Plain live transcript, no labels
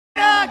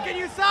can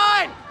you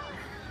sign?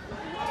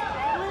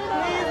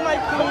 Please, my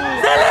queen.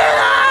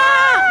 Selena!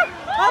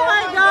 Oh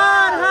my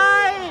God,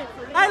 hi!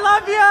 I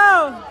love you!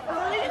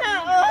 Selena,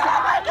 oh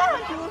my God.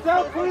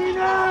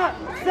 Selena!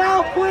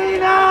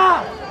 Selena!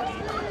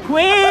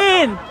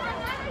 Queen!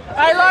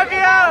 I love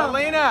you!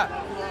 Selena!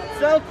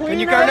 Selena. Can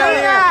you come down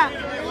here?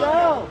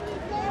 No.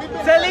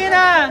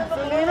 Selena!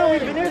 Selena,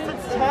 we've been here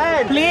since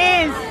 10.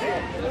 Please!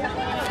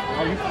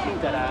 Are you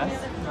dead ass?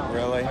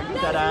 Really?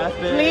 Dead ass,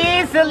 bitch.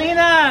 Please,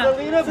 Selena!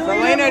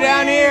 Selena,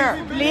 down here!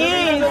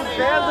 Please!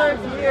 Fans are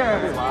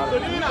here.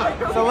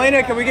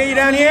 Selena, can we get you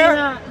down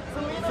here?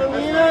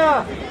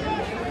 Selena.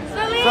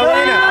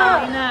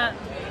 Selena!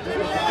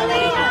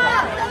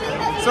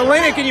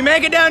 Selena, can you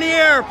make it down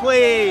here,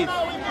 please?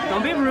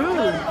 Don't be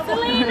rude.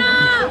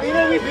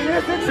 Selena, we've been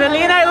here since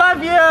Selena, I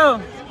love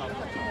you!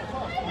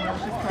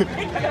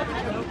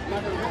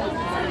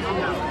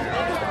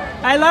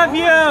 I love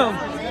you!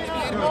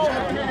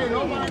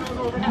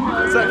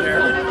 What's up,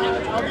 Eric?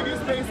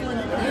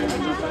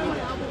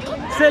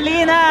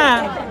 Selena!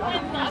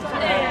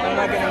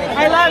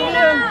 I love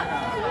you!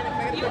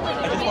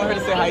 I just want her to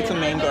say hi to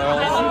main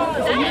girls.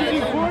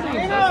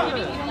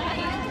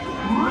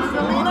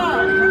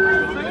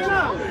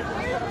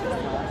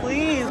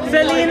 Please.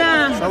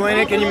 Selena!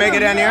 Selena, can you make it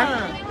down here?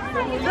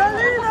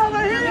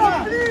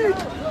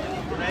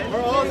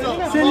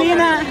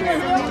 Selena!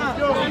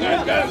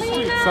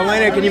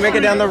 Selena, can you make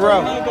it down the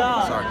row?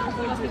 Sorry.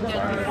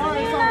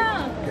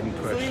 Getting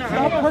pushed.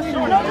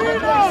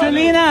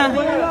 Selena!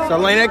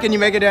 Selena, can you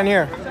make it down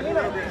here?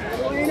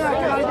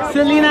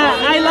 Selena,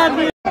 I love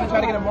you!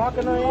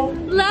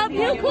 Love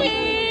you,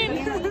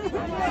 queen.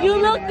 You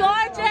look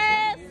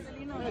gorgeous.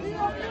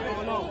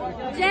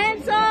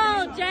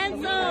 Gentle,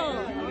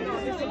 gentle.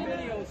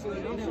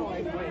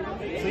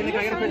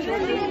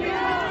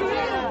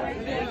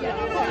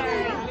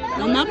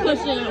 I'm not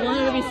pushing. I want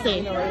her to be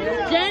safe.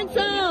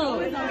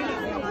 Gentle.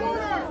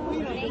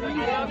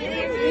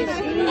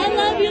 I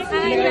love you,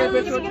 Selena.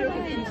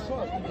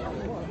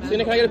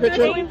 Selena, can I get a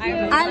picture?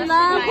 I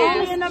love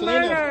Holy and the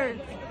Murder.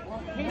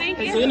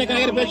 Selena, can I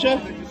get a picture?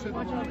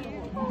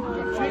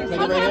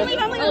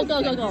 Oh, go.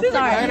 Can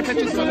I get a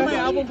picture, Selena?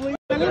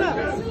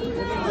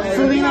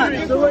 Selena.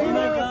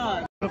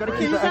 Say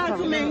hi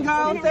to main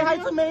girls. Say hi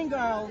to main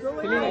girls.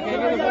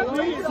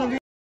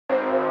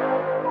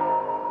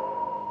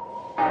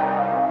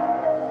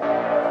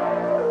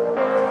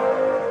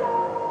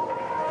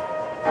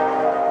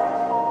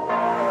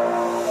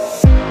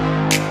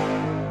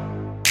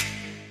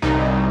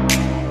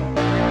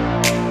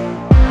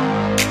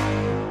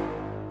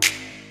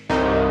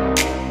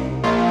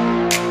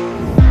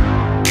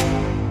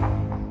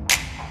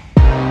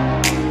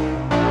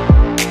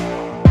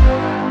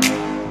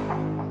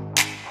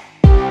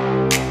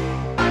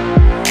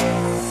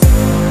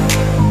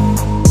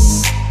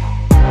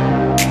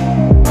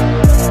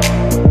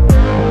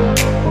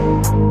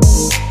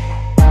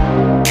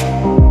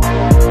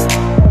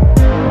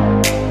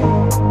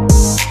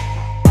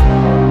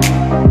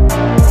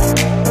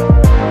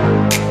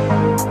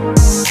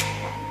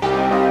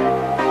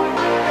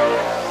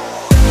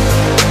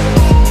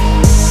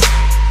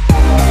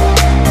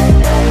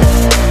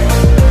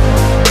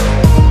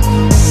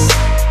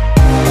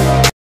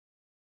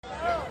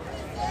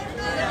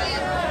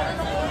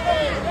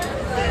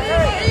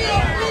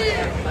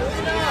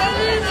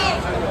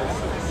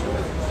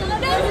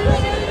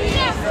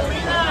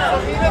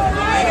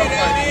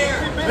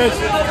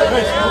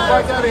 Mitch, move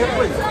back out of here,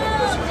 please.